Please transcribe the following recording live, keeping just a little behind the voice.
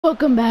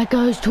Welcome back,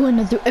 guys, to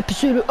another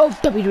episode of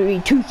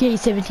WWE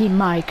 2K17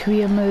 My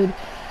Career Mode.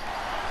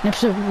 In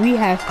episode we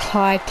have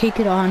Clyde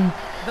taking on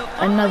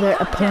another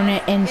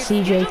opponent in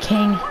CJ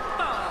King.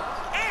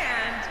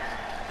 And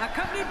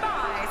accompanied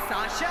by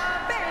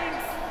Sasha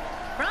Banks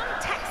from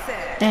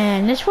Texas.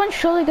 And this one's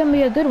surely gonna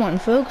be a good one,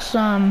 folks.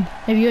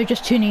 If you're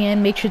just tuning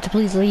in, make sure to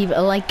please leave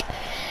a like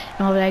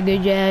and all that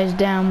good jazz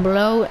down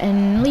below,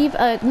 and leave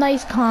a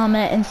nice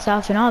comment and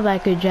stuff and all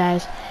that good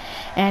jazz.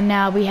 And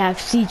now we have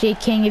CJ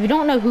King. If you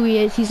don't know who he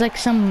is, he's like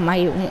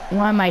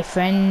one of my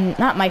friends,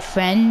 not my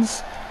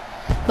friends,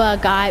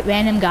 but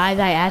random guy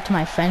that I add to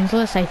my friends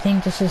list. I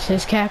think this is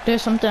his character or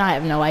something. I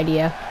have no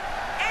idea.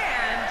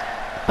 And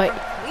but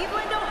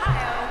Cleveland,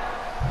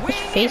 Ohio, his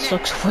face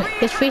looks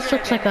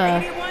like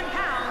a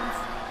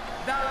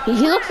he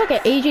looks like an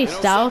AJ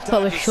Styles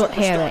but with short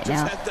hair right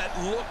now.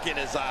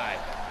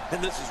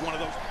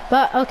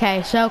 But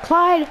okay, so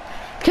Clyde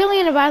currently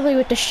in a rivalry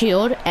with the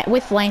Shield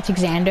with Lance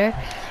Alexander.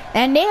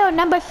 And they are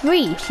number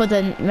 3 for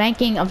the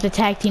ranking of the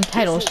tag team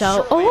title.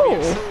 So,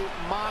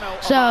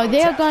 so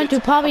they're going to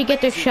probably get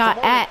their shot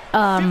at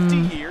a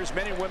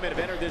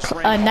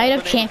Night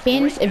of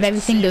Champions if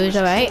everything goes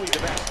alright.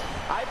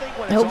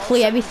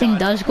 Hopefully everything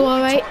does go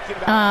alright.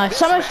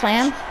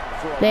 SummerSlam,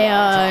 they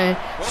are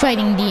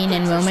fighting Dean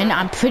and Roman.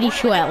 I'm pretty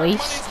sure, at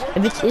least.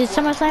 If it's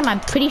SummerSlam, I'm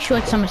pretty sure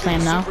it's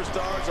SummerSlam now.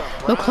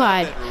 But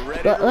Clyde,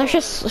 let's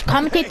just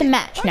commentate the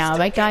match now,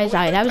 right, guys?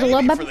 Alright, that was a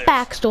little bit of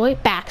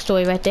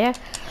backstory right there.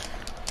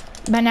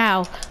 But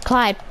now,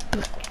 Clyde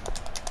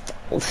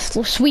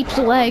sweeps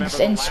the legs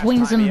and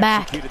swings them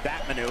back.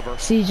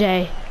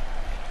 CJ.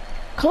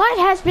 Clyde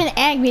has been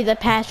angry the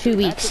past few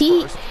weeks.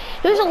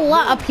 There's a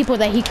lot of people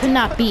that he could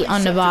not beat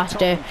on the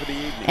roster.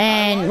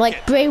 And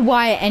like Bray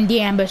Wyatt and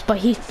Dean Ambrose, but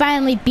he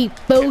finally beat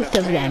both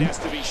of them.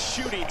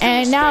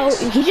 And now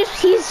he's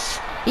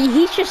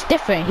just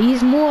different.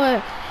 He's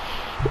more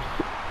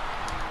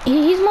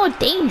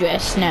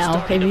dangerous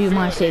now, if you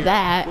want to say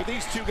that.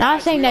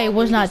 Not saying that he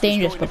was not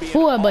dangerous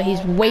before, but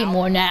he's way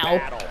more now.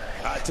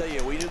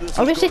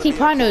 Over 60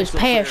 Parno's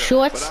pair of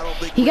shorts,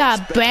 he got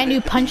a brand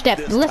new punch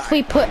that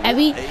literally put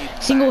every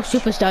single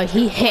superstar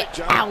he hit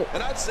out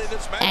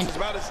and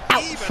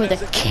out for the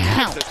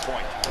count.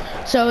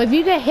 So if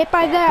you get hit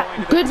by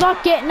that, good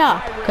luck getting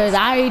up, because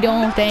I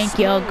don't think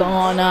you're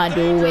gonna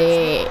do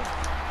it.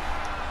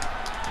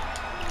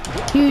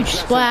 Huge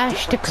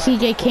splash to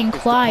CJ King.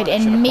 Clyde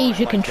in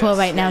major control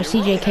right now.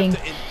 CJ King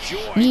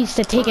needs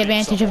to take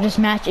advantage of this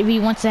match if he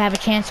wants to have a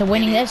chance of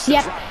winning this.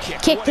 Yep,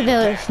 kick to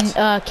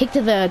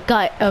the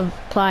gut of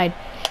Clyde,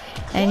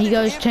 and he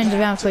turns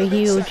around for a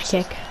huge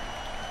kick,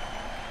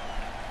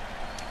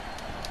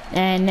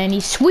 and then he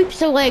sweeps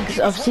the legs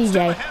of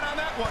CJ.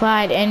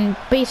 Clyde in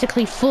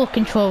basically full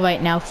control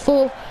right now,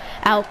 full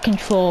out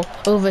control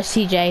over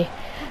CJ.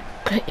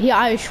 He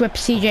Irish whipped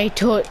CJ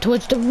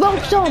towards the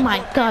ropes. Oh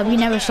my god, we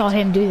never saw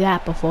him do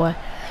that before.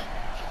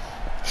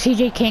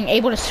 CJ King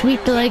able to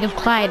sweep the leg of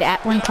Clyde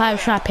when Clyde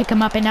was trying to pick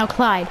him up, and now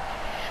Clyde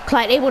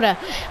able to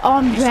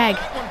arm drag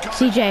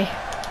CJ.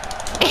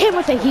 Hit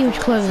with a huge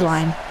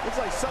clothesline.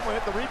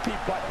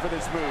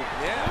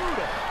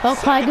 Well,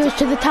 Clyde goes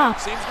to the top.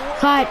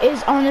 Clyde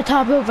is on the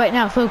top rope right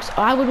now, folks.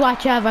 I would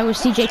watch out if I was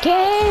CJ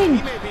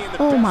King.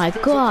 Oh my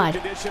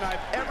god.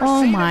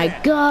 Oh my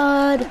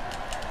god.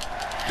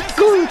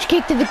 Huge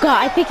kick to the gut.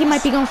 I think he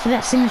might be going for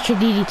that signature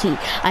DDT.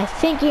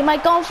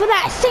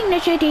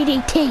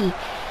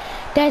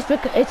 That's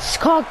because it's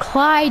called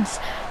Clyde's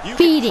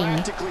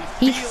feeding.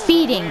 He's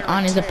feeding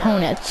on his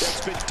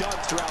opponents.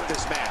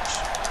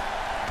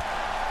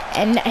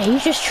 And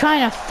he's just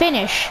trying to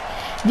finish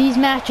these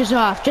matches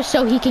off just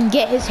so he can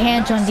get his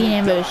hands on Dean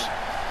Ambrose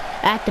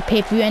at the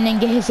pay-per-view and then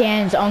get his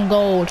hands on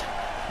gold.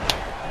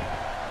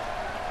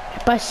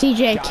 But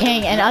CJ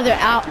King and other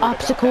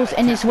obstacles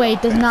in his way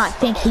does not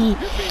think he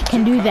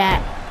can do that.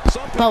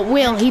 But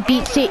will he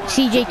beat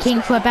CJ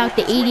King for about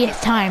the 80th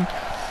time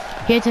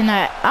here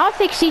tonight? I don't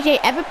think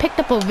CJ ever picked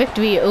up a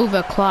victory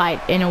over Clyde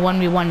in a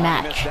 1v1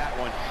 match.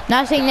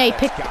 Not saying that he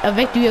picked a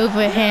victory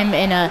over him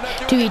in a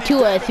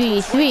 2v2 or a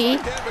 3v3,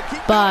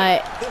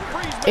 but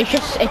it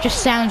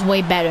just sounds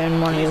way better in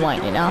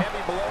 1v1, you know?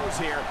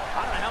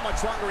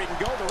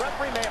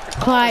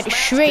 Clyde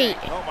straight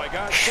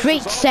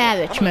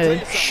savage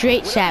mode.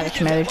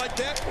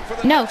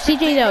 No,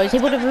 CJ though is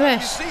able to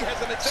reverse.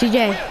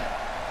 CJ.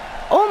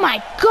 Oh my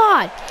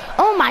god!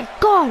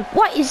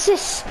 What is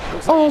this?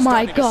 Oh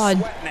my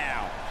god.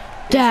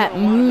 That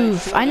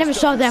move. I never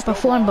saw that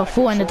before in the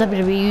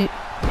WWE.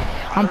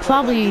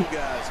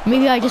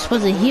 Maybe I just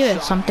wasn't here or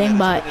something,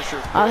 but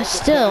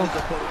still,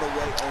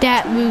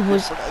 that move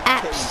was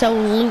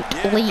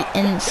absolutely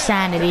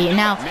insanity. And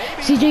now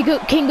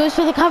CJ King goes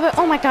for the cover.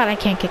 Oh my god, I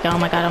can't kick out. Oh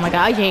my god,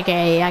 I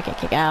can't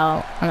kick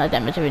out. I'm not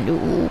that much of a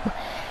noob.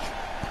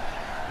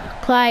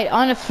 Clyde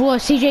on the floor.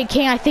 CJ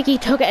King, I think he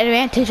took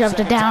advantage of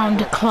the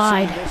downed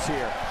Clyde.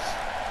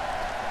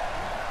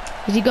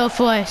 Does he go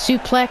for a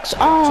suplex?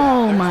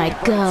 Oh my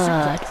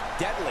god.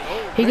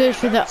 He goes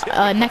for the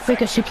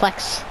neckbreaker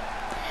suplex.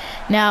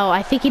 Now,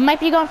 I think he might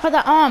be going for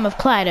the arm of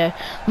Clyde. A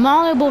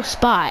vulnerable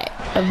spot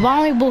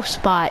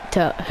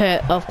to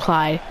hurt of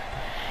Clyde.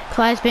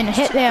 Clyde's been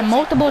hit there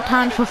multiple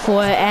times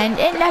before, and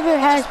it never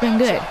has been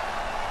good.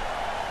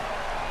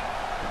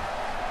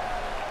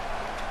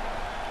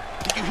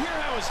 Did you hear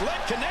how his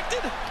leg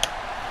connected?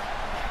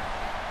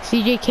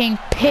 CJ King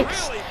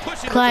picks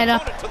Clyde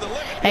up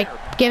and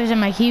gives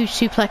him a huge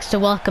suplex to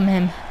welcome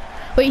him.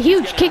 Wait,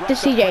 huge kick to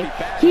CJ.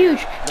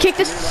 Huge kick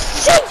to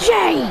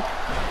CJ!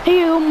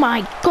 Oh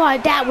my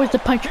god, that was the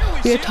punch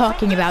we were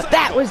talking about.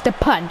 That was the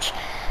punch.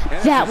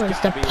 That was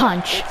the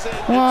punch.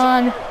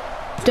 1,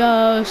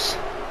 2,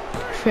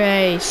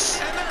 3.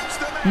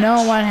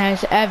 No one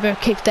has ever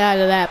kicked out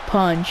of that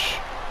punch.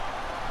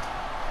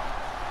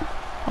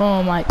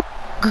 Oh my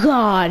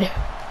god.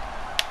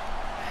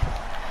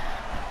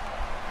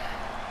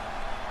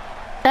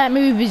 That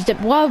move is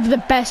one of the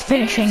best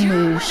finishing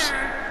moves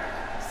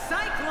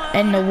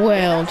in the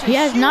world. He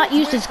has not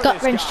used his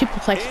gut wrench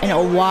superplex in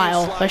a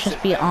while, let's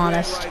just be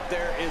honest.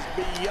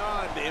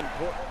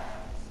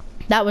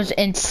 That was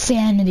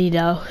insanity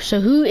though.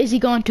 So who is he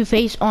going to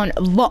face on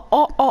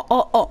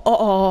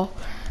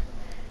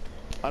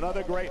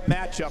Another great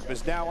matchup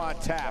is now on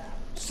tap.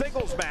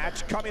 Singles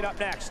match coming up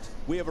next.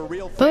 We have a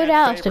real Bo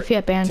Dallas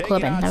defeated Baron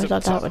Corbin. Never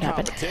thought that would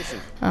happen.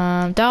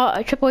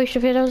 Triple H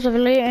defeated those of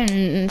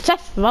and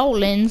Seth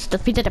Rollins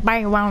defeated the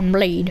Baron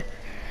Blade.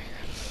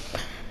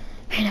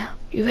 Hey now,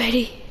 you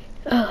ready?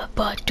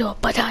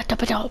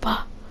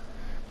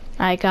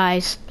 Alright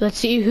guys, let's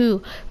see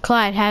who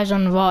Clyde has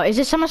on Raw. Is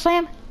it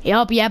SummerSlam?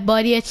 Yup, yeah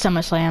buddy, it's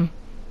SummerSlam.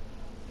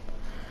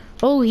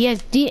 Oh, he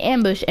has Dean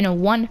Ambrose in a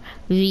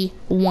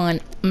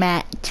 1v1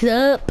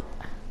 matchup.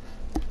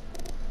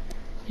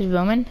 Is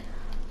Roman?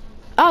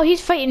 Oh,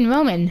 he's fighting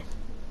Roman.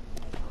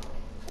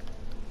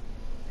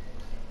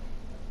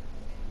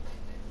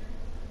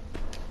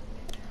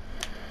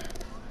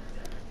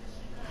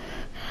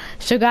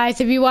 So guys,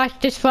 if you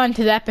watched this fun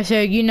to the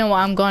episode, you know what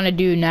I'm gonna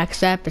do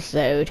next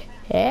episode.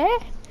 Yeah?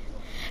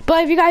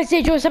 But if you guys did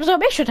enjoy this episode,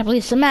 make sure to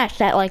please smash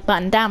that like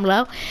button down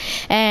below.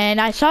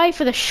 And I'm sorry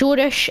for the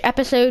shortish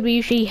episode. We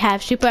usually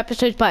have super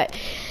episodes, but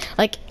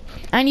like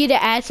I need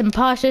to add some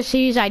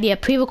processes. I need to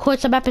pre-record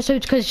some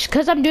episodes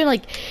because I'm doing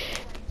like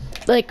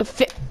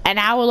an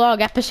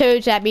hour-long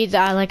episodes. That means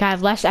I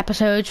have less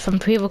episodes from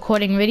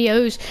pre-recording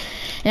videos,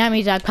 and that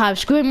means I'm kind of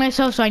screwing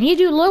myself. So I need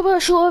to do a little bit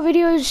of shorter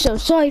videos. So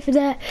sorry for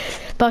that.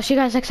 But I'll see you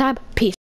guys next time. Peace.